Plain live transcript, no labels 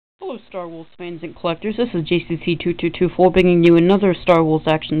Hello Star Wars fans and collectors, this is JCC2224 bringing you another Star Wars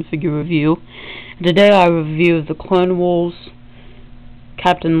action figure review. Today I review the Clone Wars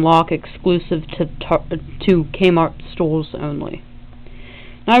Captain Locke exclusive to K-mart stores only.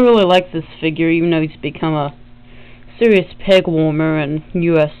 And I really like this figure, even though he's become a serious peg warmer in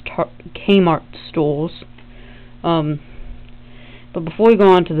US K-mart stores. But before we go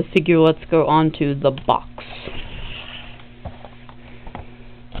on to the figure, let's go on to the box.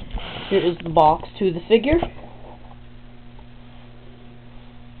 Here is the box to the figure.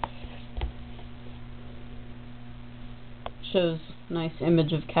 Shows a nice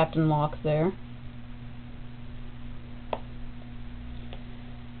image of Captain Locke there.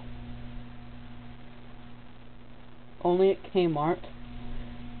 Only at K-mart.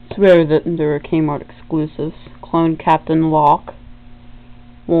 It's rare that there are K-mart exclusives. Clone Captain Locke.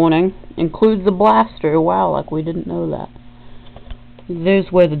 Warning. Includes the blaster. Wow, like we didn't know that. There's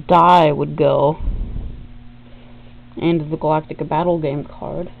where the die would go. And the Galactic Battle Game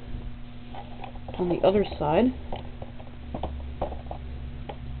card. On the other side,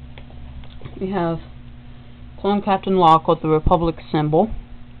 we have Clone Captain Locke with the Republic symbol.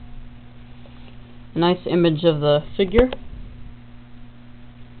 A nice image of the figure.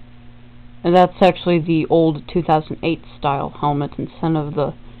 And that's actually the old 2008 style helmet instead of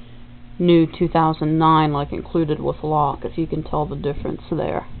the new 2009 like included with Locke, if you can tell the difference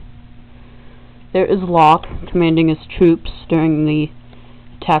there. There is Locke commanding his troops during the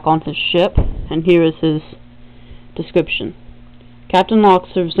attack on his ship, and here is his description. Captain Locke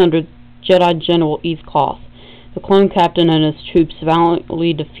serves under Jedi General Eeth Koth. The clone captain and his troops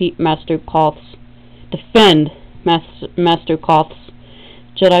valiantly defend Master Koth's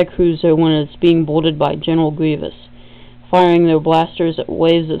Jedi cruiser when it is being boarded by General Grievous, firing their blasters at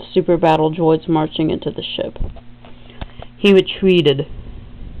waves of super battle droids marching into the ship. He retreated.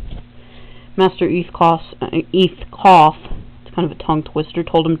 Master Eeth Koth, it's kind of a tongue twister,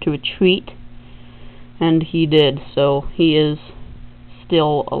 told him to retreat, and he did, so he is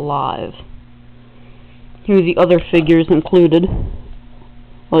still alive. Here are the other figures included.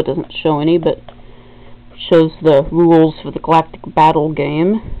 Well, it doesn't show any, but it shows the rules for the Galactic Battle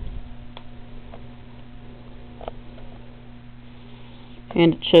Game.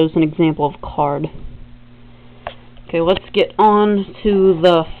 And it shows an example of card. Okay, let's get on to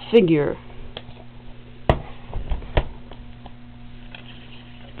the figure.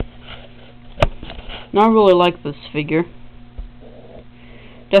 Now I really like this figure.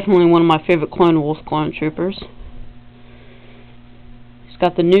 Definitely one of my favorite Clone Wars clone troopers. He's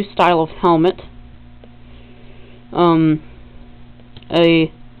got the new style of helmet. A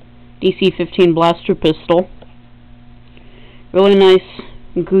DC-15 blaster pistol. Really nice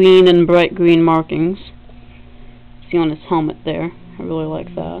green and bright green markings. See on his helmet there. I really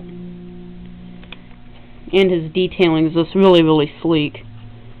like that. And his detailing is just really, really sleek.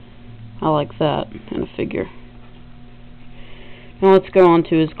 I like that in a figure. Now let's go on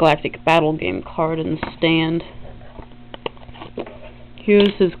to his Galactic Battle Game card in the stand.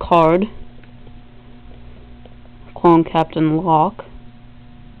 Here's his card. Clone Captain Locke.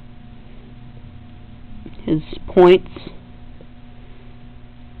 His points.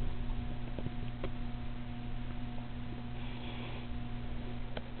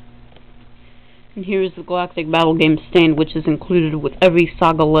 And here is the Galactic Battle Game stand, which is included with every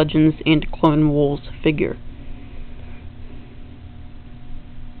Saga Legends and Clone Wars figure.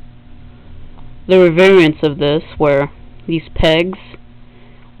 There are variants of this where these pegs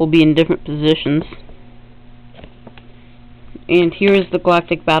will be in different positions. And here is the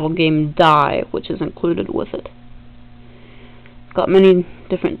Galactic Battle Game die, which is included with it. It's got many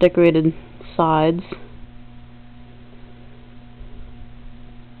different decorated sides.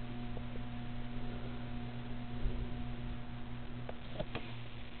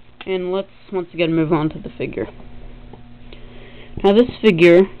 And let's once again move on to the figure. Now this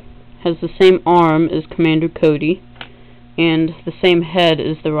figure has the same arm as Commander Cody and the same head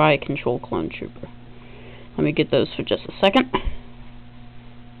as the Riot Control clone trooper. Let me get those for just a second.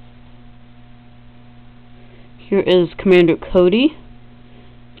 Here is Commander Cody.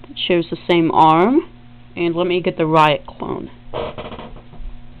 It shares the same arm. And let me get the Riot clone.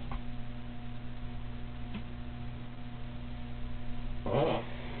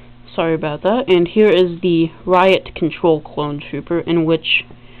 Sorry about that. And here is the Riot Control clone trooper, in which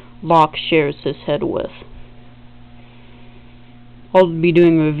Locke shares his head with. I'll be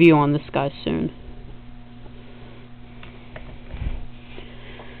doing a review on this guy soon.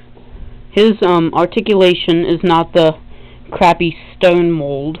 His articulation is not the crappy stone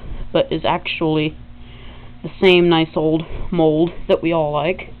mold, but is actually the same nice old mold that we all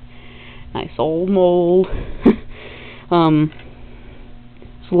like. Nice old mold. His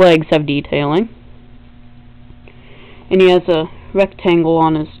legs have detailing. And he has a rectangle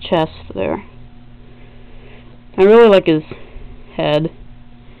on his chest there. I really like his head,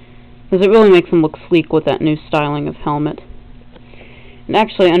 because it really makes him look sleek with that new styling of helmet. And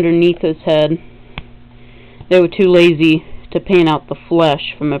actually underneath his head, they were too lazy to paint out the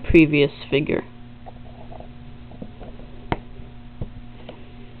flesh from a previous figure.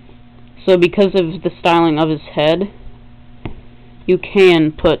 So because of the styling of his head, you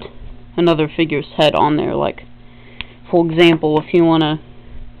can put another figure's head on there. Like, for example, if you want to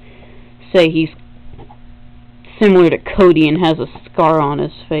say he's similar to Cody and has a scar on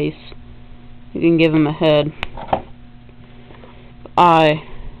his face, you can give him a head. I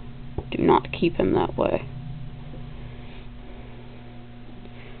do not keep him that way.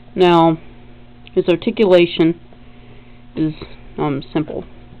 Now, his articulation is simple.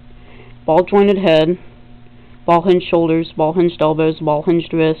 Ball jointed head, ball hinged shoulders, ball hinged elbows, ball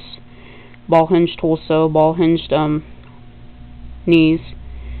hinged wrists, ball hinged torso, ball hinged knees,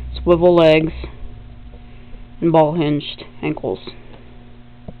 swivel legs, and ball hinged ankles.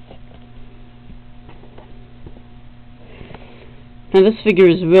 Now this figure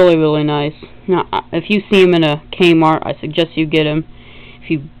is really, really nice. Now, if you see him in a K-mart, I suggest you get him. If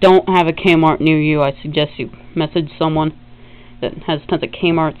you don't have a K-mart near you, I suggest you message someone that has tons of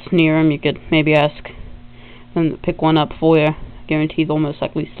K-marts near him. You could maybe ask them to pick one up for you. I guarantee they'll most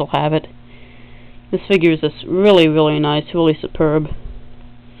likely still have it. This figure is just really, really nice, really superb.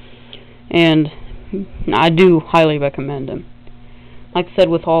 And I do highly recommend him. Like I said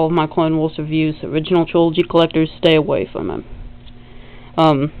with all of my Clone Wars reviews, original trilogy collectors, stay away from him.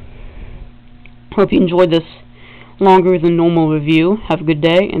 Hope you enjoyed this longer than normal review. Have a good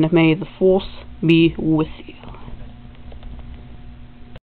day, and may the Force be with you.